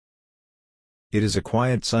It is a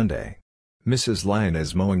quiet Sunday. Mrs. Lyon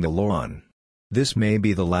is mowing the lawn. This may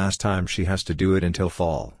be the last time she has to do it until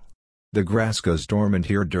fall. The grass goes dormant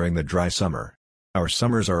here during the dry summer. Our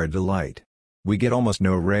summers are a delight. We get almost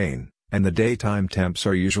no rain, and the daytime temps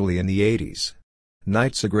are usually in the 80s.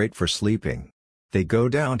 Nights are great for sleeping. They go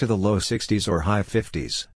down to the low 60s or high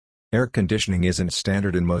 50s. Air conditioning isn't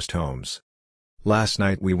standard in most homes. Last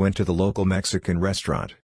night we went to the local Mexican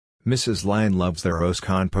restaurant. Mrs. Lyon loves their arroz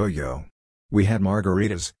con pollo. We had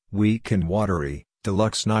margaritas, weak and watery,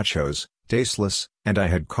 deluxe nachos, tasteless, and I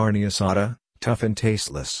had carne asada, tough and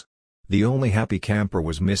tasteless. The only happy camper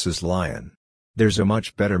was Mrs. Lyon. There's a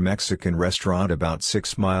much better Mexican restaurant about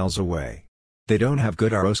 6 miles away. They don't have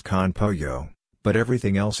good arroz con pollo, but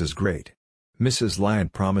everything else is great. Mrs. Lyon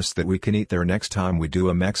promised that we can eat there next time we do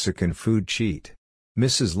a Mexican food cheat.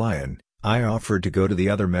 Mrs. Lyon, I offered to go to the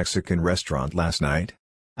other Mexican restaurant last night.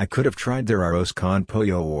 I could have tried their arroz con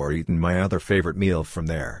pollo or eaten my other favorite meal from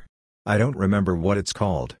there. I don't remember what it's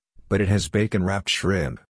called, but it has bacon-wrapped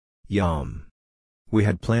shrimp. Yum. We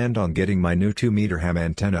had planned on getting my new 2-meter ham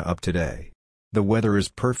antenna up today. The weather is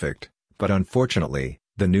perfect, but unfortunately,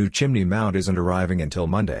 the new chimney mount isn't arriving until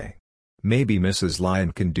Monday. Maybe Mrs.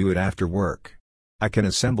 Lyon can do it after work. I can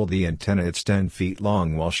assemble the antenna, it's 10 feet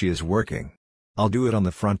long while she is working. I'll do it on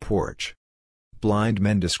the front porch. Blind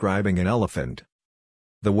men describing an elephant.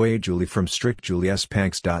 The way Julie from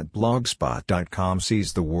strictjuliespanks.blogspot.com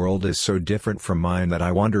sees the world is so different from mine that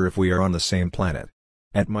I wonder if we are on the same planet.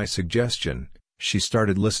 At my suggestion, she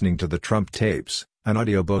started listening to the Trump Tapes, an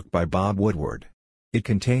audiobook by Bob Woodward. It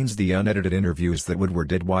contains the unedited interviews that Woodward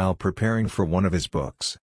did while preparing for one of his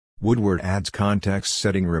books. Woodward adds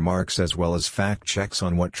context-setting remarks as well as fact-checks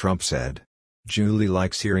on what Trump said. Julie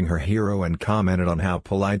likes hearing her hero and commented on how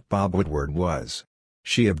polite Bob Woodward was.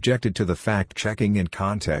 She objected to the fact-checking and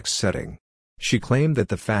context-setting. She claimed that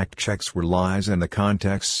the fact-checks were lies and the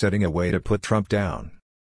context-setting a way to put Trump down.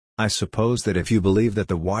 I suppose that if you believe that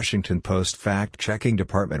the Washington Post fact-checking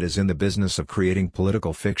department is in the business of creating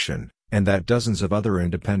political fiction, and that dozens of other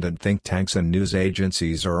independent think tanks and news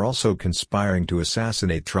agencies are also conspiring to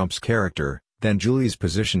assassinate Trump's character, then Julie's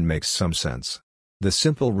position makes some sense. The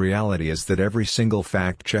simple reality is that every single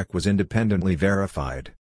fact-check was independently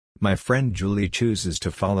verified. My friend Julie chooses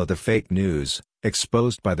to follow the fake news,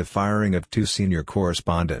 exposed by the firing of 2 senior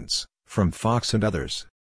correspondents, from Fox and others.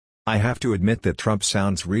 I have to admit that Trump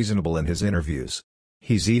sounds reasonable in his interviews.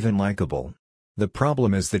 He's even likable. The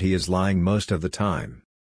problem is that he is lying most of the time.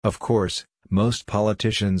 Of course, most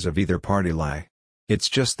politicians of either party lie. It's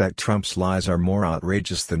just that Trump's lies are more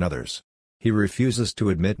outrageous than others. He refuses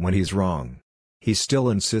to admit when he's wrong. He still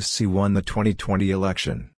insists he won the 2020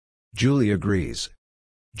 election. Julie agrees.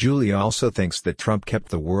 Julie also thinks that Trump kept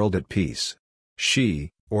the world at peace.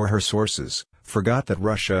 She, or her sources, forgot that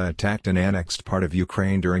Russia attacked and annexed part of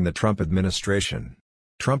Ukraine during the Trump administration.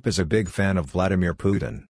 Trump is a big fan of Vladimir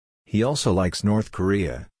Putin. He also likes North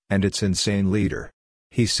Korea, and its insane leader.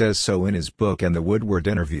 He says so in his book and the Woodward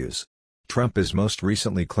interviews. Trump is most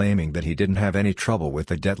recently claiming that he didn't have any trouble with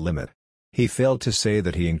the debt limit. He failed to say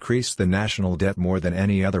that he increased the national debt more than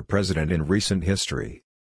any other president in recent history.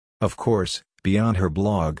 Of course, beyond her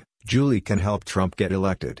blog, Julie can help Trump get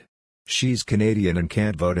elected. She's Canadian and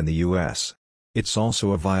can't vote in the U.S. It's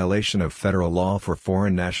also a violation of federal law for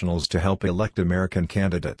foreign nationals to help elect American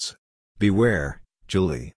candidates. Beware,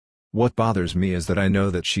 Julie. What bothers me is that I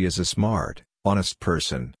know that she is a smart, honest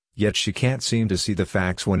person, yet she can't seem to see the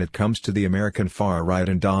facts when it comes to the American far-right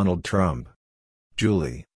and Donald Trump.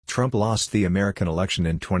 Julie, Trump lost the American election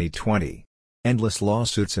in 2020. Endless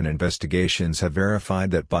lawsuits and investigations have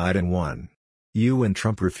verified that Biden won. You and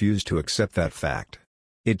Trump refuse to accept that fact.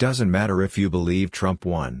 It doesn't matter if you believe Trump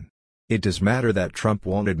won. It does matter that Trump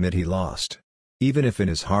won't admit he lost. Even if in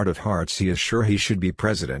his heart of hearts he is sure he should be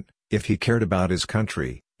president, if he cared about his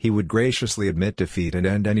country, he would graciously admit defeat and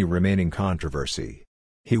end any remaining controversy.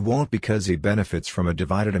 He won't because he benefits from a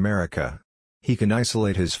divided America. He can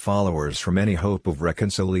isolate his followers from any hope of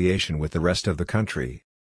reconciliation with the rest of the country.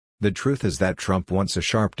 The truth is that Trump wants a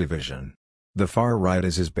sharp division. The far right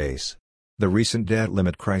is his base. The recent debt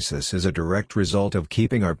limit crisis is a direct result of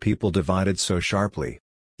keeping our people divided so sharply.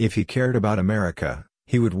 If he cared about America,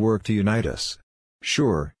 he would work to unite us.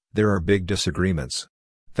 Sure, there are big disagreements.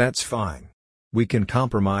 That's fine. We can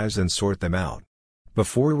compromise and sort them out.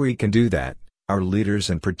 Before we can do that, our leaders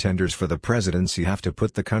and pretenders for the presidency have to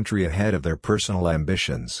put the country ahead of their personal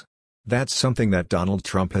ambitions. That's something that Donald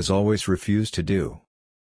Trump has always refused to do.